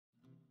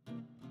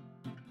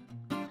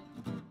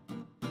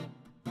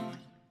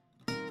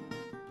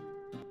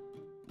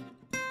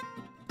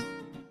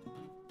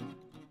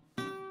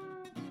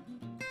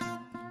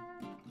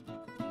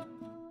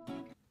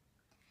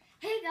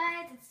Hey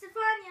guys, it's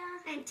Stefania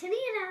and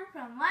Tanita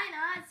from Why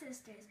Not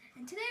Sisters,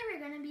 and today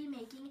we're going to be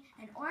making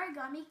an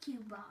origami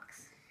cube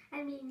box.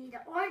 And we need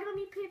an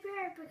origami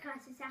paper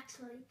because it's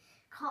actually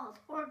called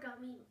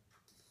origami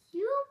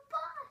cube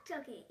box.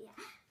 Okay, yeah,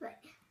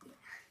 but yeah.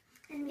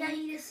 And we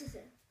need a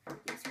scissor.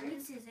 Yes, we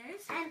need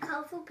scissors and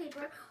colorful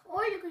paper,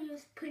 or you could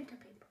use printer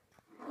paper.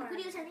 You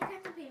could use any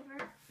kind of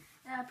paper,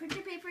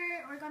 printer paper,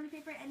 origami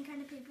paper, any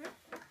kind of paper.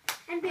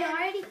 And we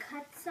already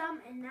cut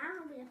some, and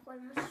now we are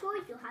going to show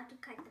you how to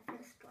cut the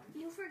first one.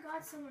 You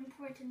forgot some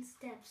important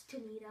steps,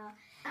 Tanita.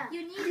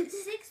 You need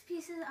 6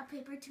 pieces of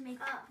paper to make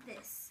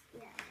this.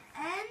 Yeah.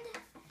 And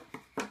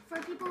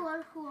for people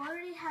who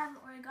already have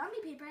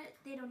origami paper,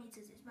 they don't need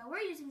scissors. But we're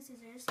using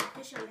scissors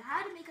to show you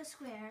how to make a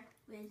square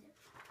with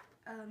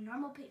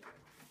normal paper.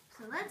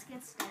 So let's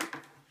get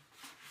started.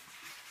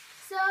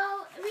 So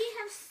we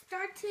have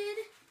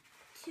started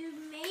to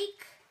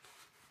make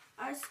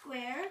our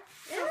square.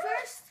 So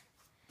first,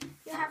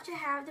 you have to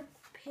have the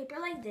paper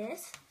like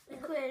this. You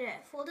could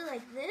fold it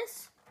like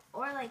this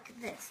or like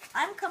this.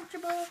 I'm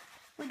comfortable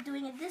with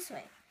doing it this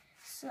way.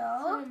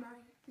 So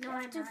you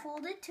have to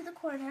fold it to the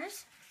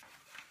corners,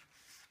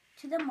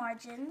 to the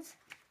margins,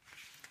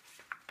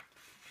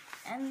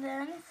 and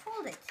then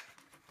fold it.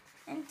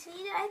 And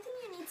Tanita, I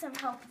think you need some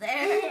help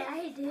there. Yeah,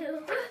 I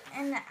do.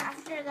 And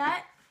after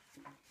that,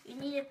 you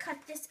need to cut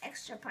this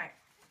extra part.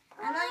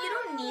 And then you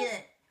don't need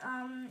it.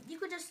 You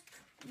could just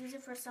use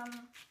it for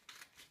some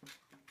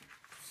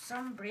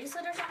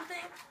bracelet or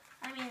something.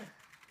 I mean,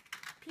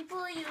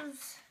 people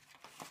use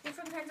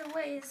different kinds of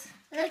ways.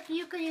 Like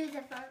you could use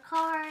it for a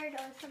card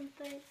or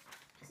something.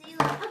 See,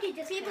 look, okay,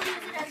 just people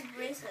use it as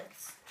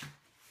bracelets.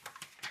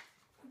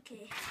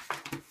 Okay.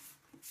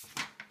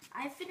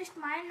 I finished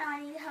mine, now I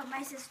need to help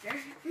my sister.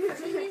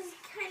 She's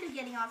kind of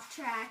getting off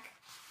track.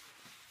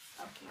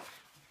 Okay.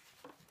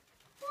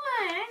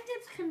 What? I'm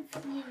just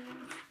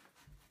confused.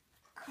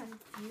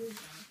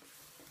 Confusion.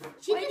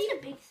 She gets a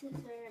big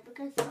scissor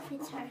because it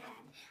fits her hand.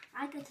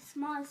 I got a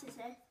small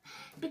scissor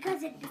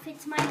because it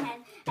fits my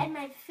hand and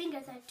my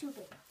fingers are too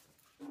big.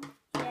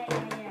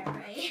 Yeah,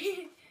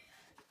 right.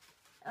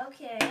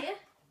 Okay.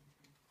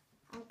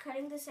 I'm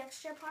cutting this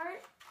extra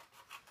part.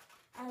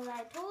 As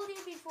I told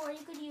you before,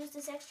 you could use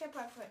this extra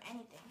part for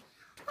anything.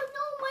 Oh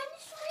no, mine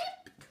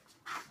slipped.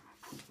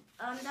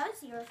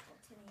 That's your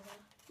fault, Tanita.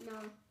 No.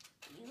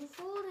 You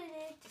folded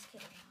it. Just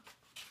kidding.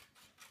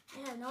 I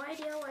have no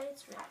idea why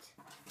it's ripped.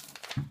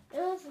 It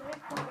was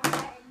ripped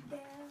right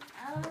there.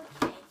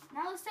 Okay.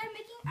 Now let's start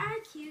making our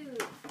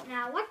cube.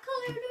 Now, what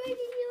color do we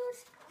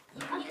use?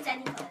 You can use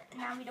any color.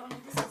 Now we don't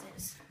need the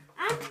scissors.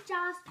 I'm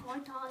just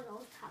going to all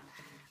those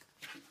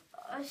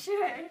colors.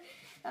 Sure.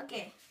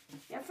 Okay.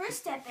 Your first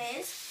step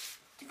is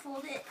to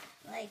fold it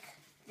like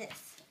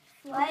this.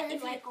 Like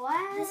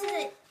what? This is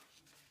it.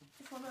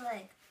 To fold it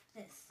like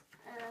this.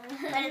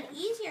 But an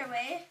easier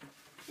way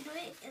to do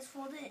it is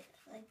fold it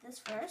like this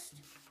first.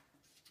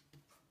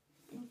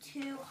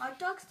 Into hot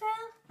dog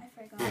style? I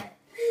forgot.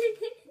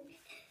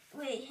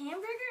 Wait,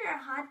 hamburger or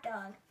hot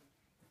dog?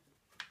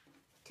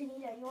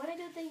 Tanita, you want to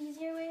do it the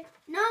easier way?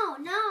 No.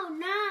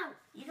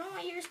 You don't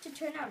want yours to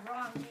turn out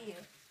wrong, do you?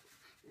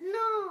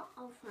 No.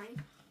 Oh,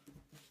 fine.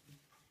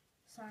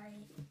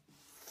 Sorry.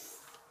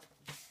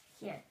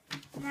 Here.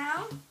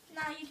 Now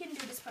you can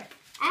do this part.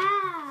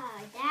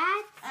 Ah,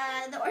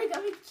 that's... the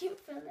origami cube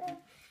for them.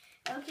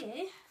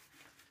 Okay.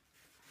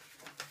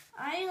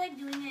 I like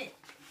doing it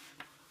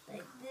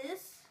like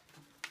this.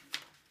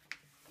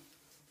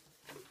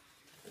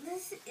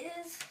 This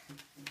is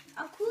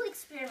a cool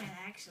experiment,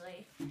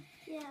 actually.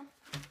 Yeah.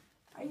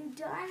 Are you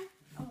done?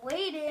 I'm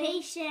waiting.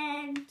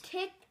 Patient.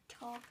 Tick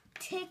tock,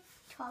 tick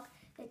tock.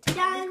 The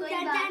time is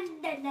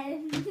going by.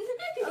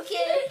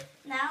 Okay.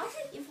 Now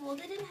you fold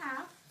it in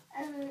half,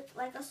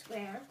 like a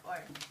square,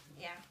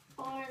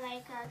 or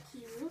like a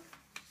cube.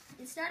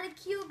 It's not a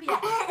cube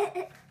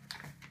yet.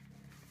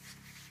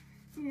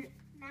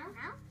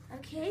 Now?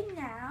 Okay,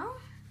 now,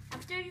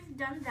 after you've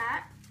done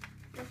that,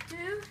 you have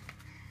to,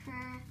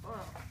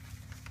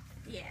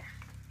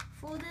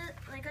 fold it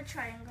like a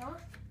triangle.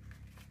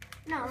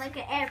 No, like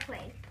an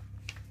airplane.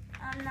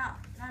 Not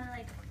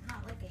like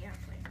an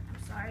airplane. I'm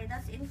sorry,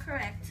 that's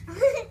incorrect.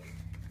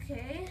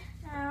 Okay,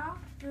 now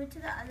do it to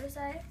the other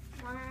side.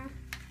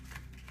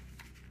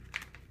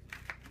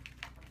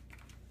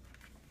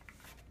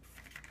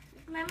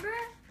 Remember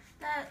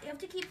that you have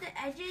to keep the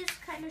edges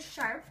kind of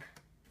sharp.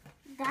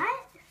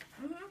 That?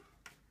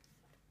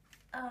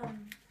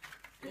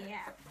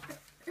 Yeah.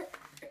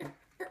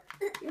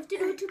 You have to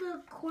go to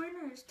the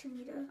corners,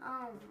 Tanita.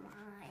 Oh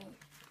my.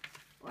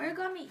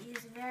 Origami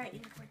is very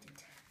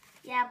important.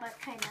 Yeah, but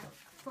kind of.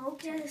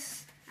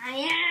 Focus. I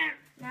am.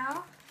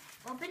 Now,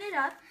 open it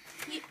up.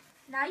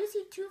 Now you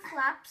see 2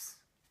 flaps.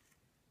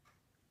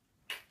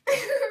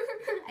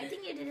 I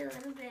think you did it a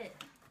little bit.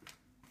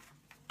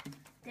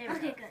 There we go.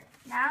 Okay, good.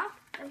 Now,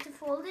 you have to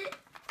fold it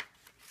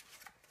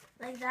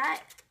like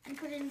that and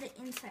put it in the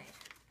inside.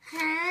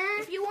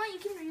 Huh? If you want, you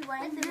can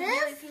rewind the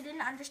video if you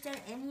didn't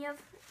understand any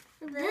of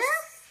this.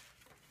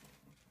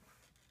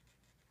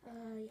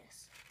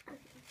 Yes.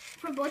 Okay.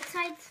 For both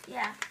sides?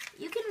 Yeah.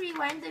 You can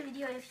rewind the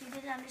video if you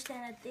didn't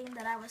understand a thing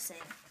that I was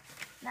saying.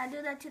 Now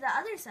do that to the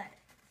other side.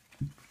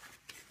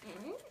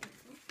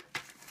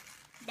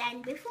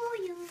 Done before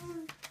you.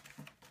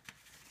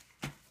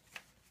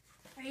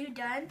 Are you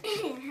done?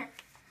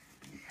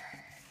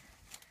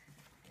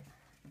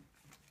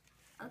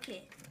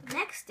 Okay,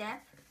 next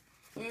step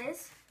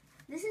is,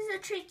 this is the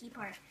tricky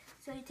part.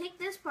 So you take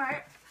this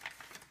part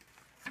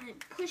and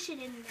push it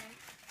in there.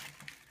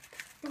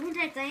 The whole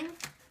entire thing?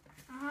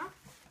 Uh-huh.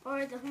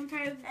 Or the whole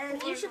entire...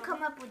 And you should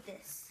come up with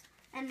this.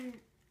 And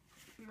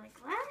like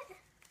what?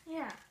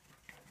 Yeah.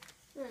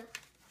 Ugh.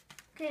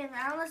 Okay,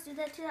 now let's do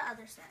that to the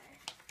other side.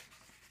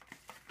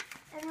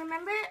 And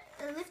remember,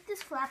 lift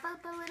this flap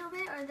up a little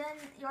bit, or then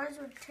yours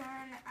would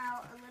turn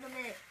out a little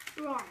bit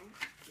Wrong.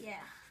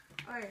 yeah,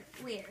 or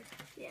weird.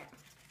 Yeah.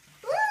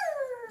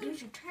 Woo! You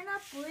should turn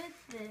up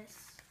with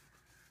this.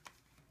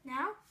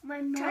 Now,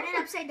 turn it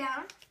upside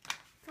down.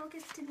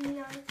 Focus to me,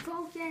 darling.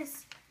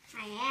 Focus.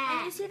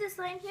 And you see this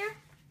line here?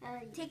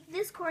 Take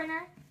this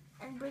corner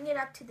and bring it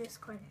up to this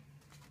corner.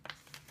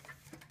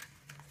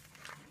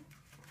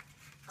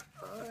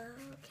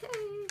 Okay.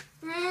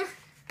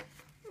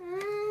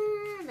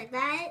 Like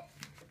that?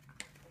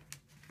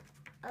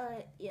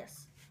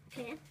 Yes.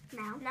 Okay,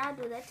 now? Now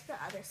do that to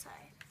the other side.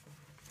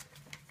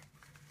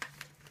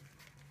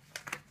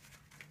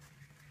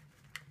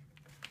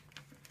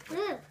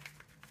 Ugh.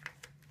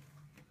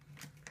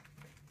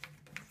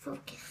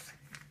 Focus.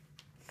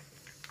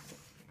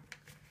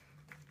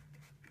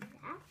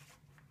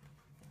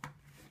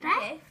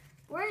 Okay,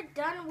 we're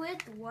done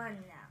with one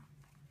now.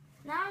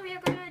 Now we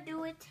are gonna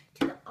do it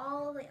to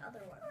all the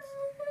other ones.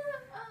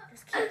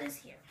 Just keep this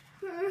here.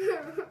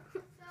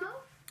 So,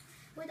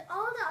 with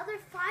all the other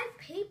 5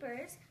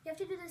 papers, you have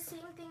to do the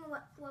same thing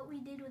what we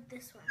did with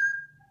this one.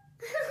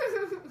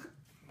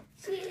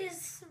 She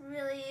is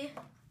really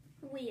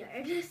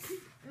Weird.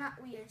 not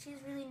weird. She's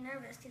really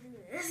nervous to do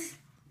this.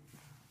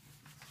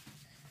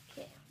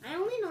 Okay. I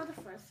only know the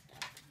first step.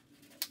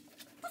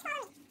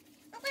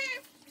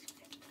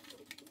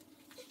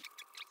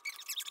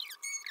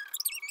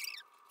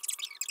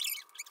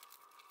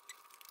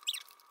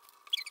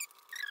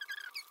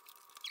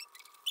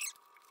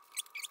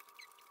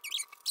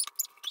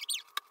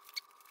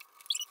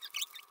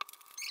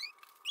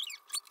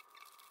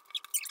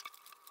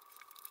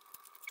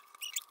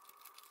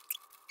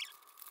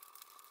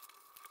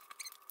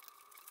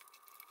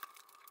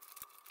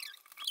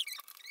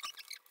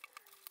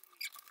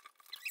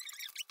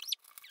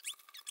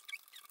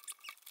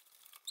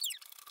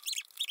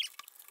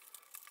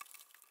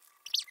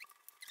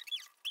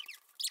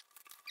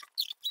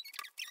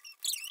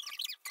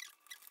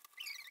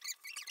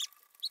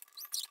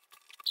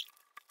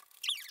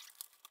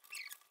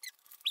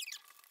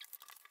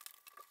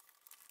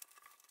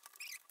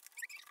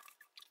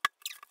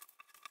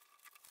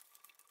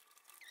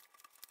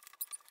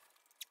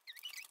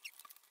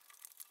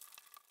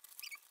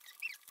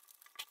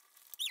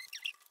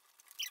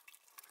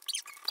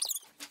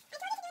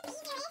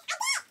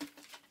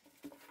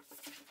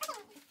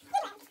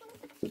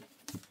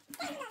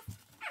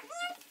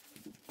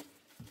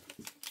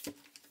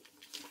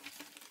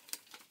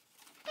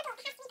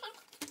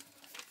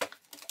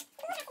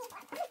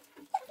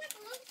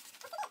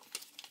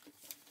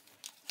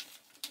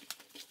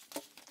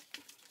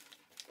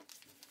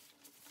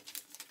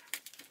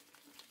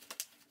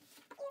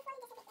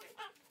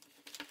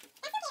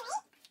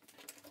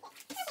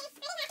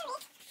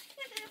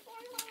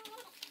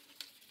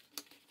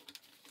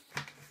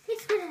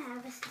 He's gonna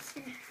have a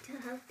sister to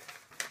help.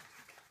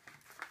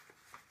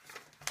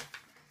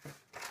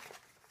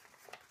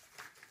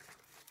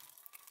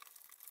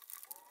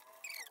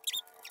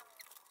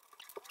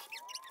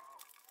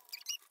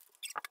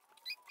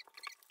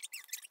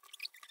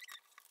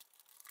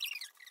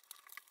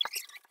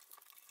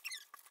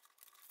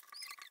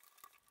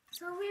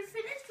 So we're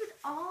finished with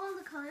all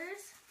the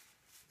colors.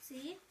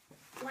 See?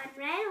 One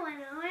red,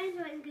 one orange,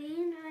 one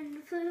green,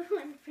 one blue,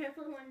 one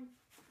purple, one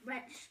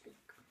reddish pink.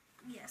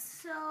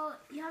 Yes. So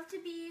you have to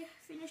be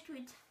finished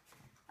with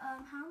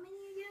how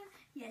many again?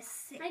 Yes,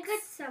 6. I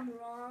got some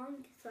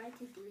wrong, so I had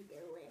to do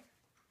it with.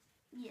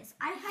 Yes,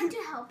 I had to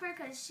help her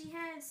because she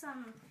had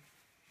some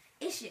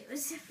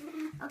issues.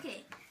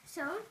 Okay,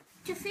 so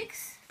to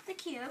fix the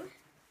cube,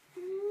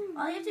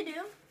 all you have to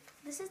do,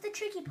 this is the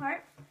tricky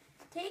part,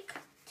 take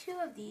 2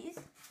 of these,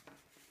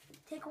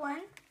 take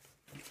one,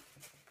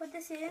 put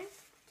this in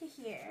to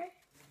here,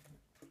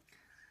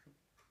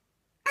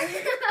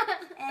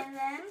 and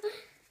then,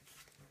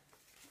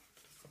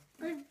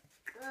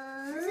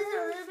 this is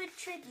a little bit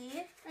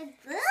tricky, so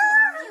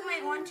you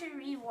might want to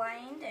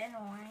rewind and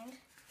wind.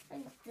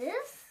 Like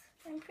this?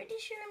 I'm pretty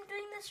sure I'm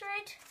doing this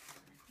right.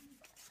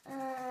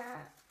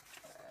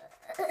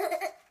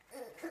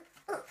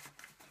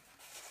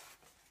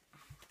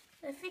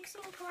 The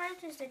fixing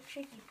part is the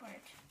tricky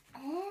part.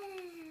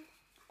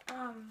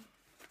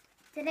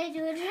 Did I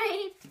do it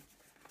right?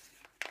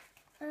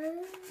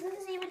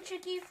 This is even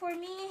tricky for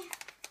me.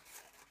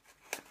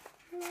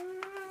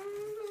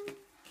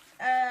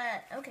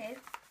 Okay.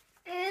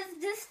 Is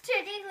this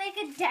turning like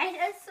a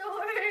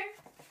dinosaur?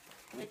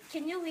 Wait,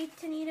 can you wait,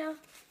 Tanita?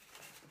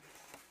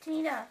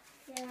 Tanita,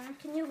 Yeah.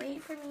 can you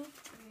wait for me?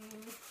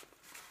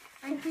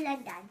 Until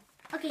I'm done.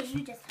 Okay,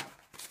 you just help.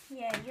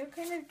 Yeah, you're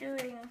kind of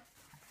doing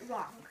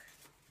Wrong.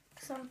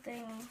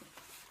 something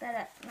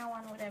that no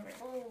one would ever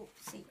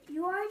see.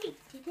 You already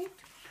did it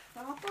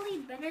properly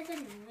better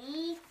than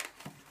me.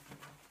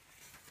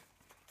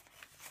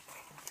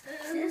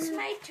 This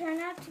might turn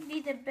out to be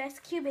the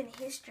best cube in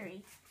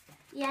history.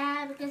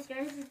 Yeah, because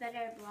yours is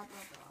better, blah,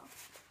 blah,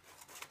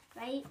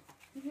 blah. Right?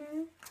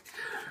 Mm-hmm.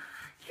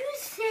 You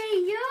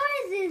say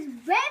yours is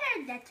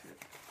better, that's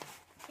right.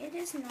 It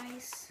is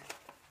nice.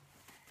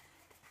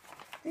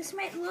 This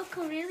might look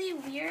really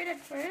weird at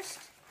first,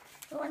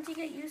 but once you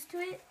get used to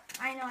it,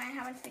 I know I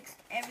haven't fixed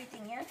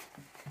everything yet.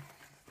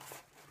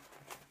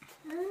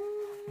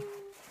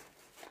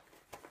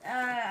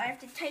 I have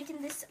to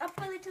tighten this up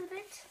a little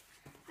bit.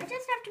 I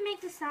just have to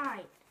make the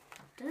side.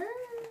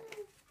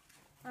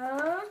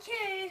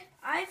 Okay,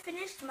 I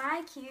finished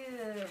my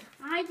cube.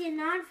 I did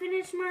not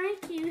finish my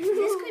cube.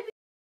 This could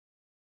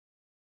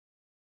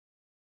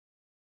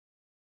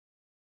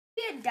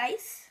be a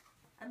dice,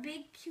 a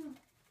big cube,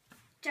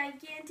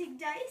 gigantic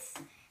dice.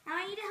 Now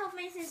I need to help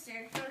my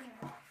sister. Okay,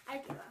 I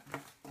give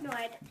up. No,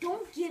 I don't.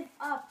 Don't give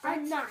up.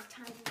 I'm not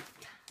tiny.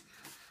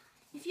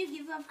 If you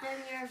give up, then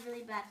you're a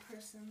really bad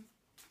person.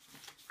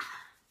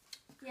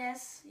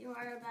 Yes, you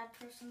are a bad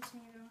person,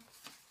 Tanita.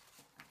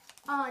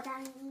 Oh,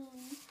 that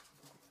means.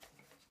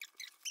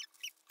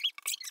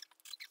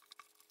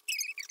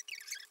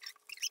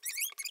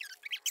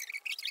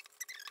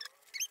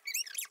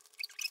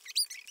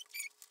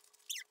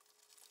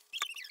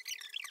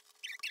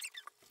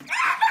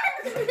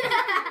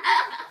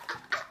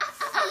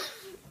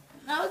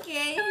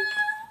 Okay.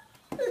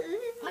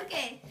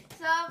 Okay,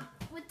 so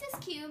with this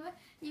cube,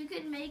 you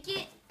could make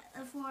it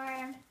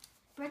for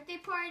birthday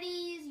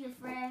parties, your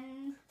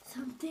friends.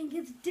 Something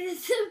is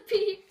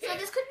disappearing. So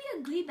this could be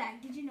a glee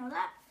bag. Did you know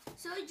that?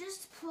 So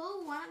just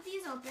pull one of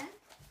these open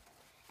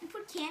and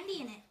put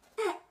candy in it.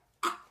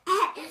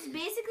 It's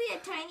basically a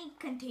tiny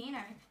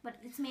container, but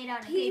it's made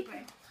out of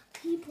paper.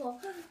 People,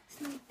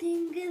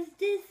 something is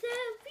disappearing.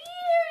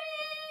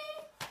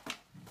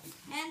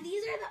 And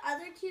these are the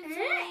other cubes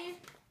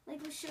I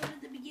was showed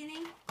at the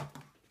beginning.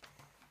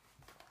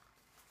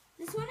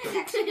 This one is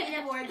actually made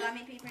of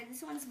origami paper.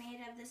 This one's made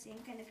of the same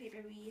kind of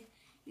paper we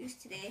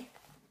used today.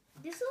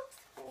 This looks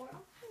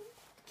horrible.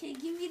 Okay,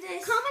 give me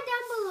this. Comment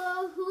down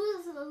below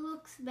whose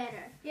looks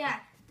better. Yeah,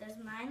 does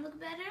mine look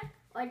better?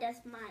 Or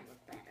does mine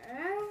look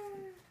better?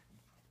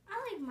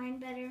 I like mine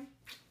better.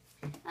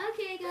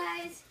 Okay,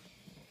 guys.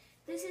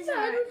 This is I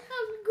our... don't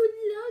have good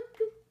luck.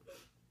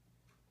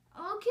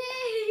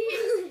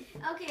 Okay.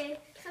 Okay,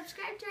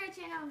 subscribe to our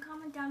channel and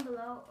comment down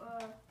below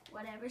or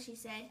whatever she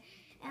said.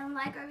 And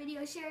like our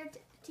video, share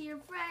it to your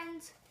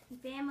friends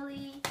and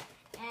family.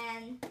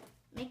 And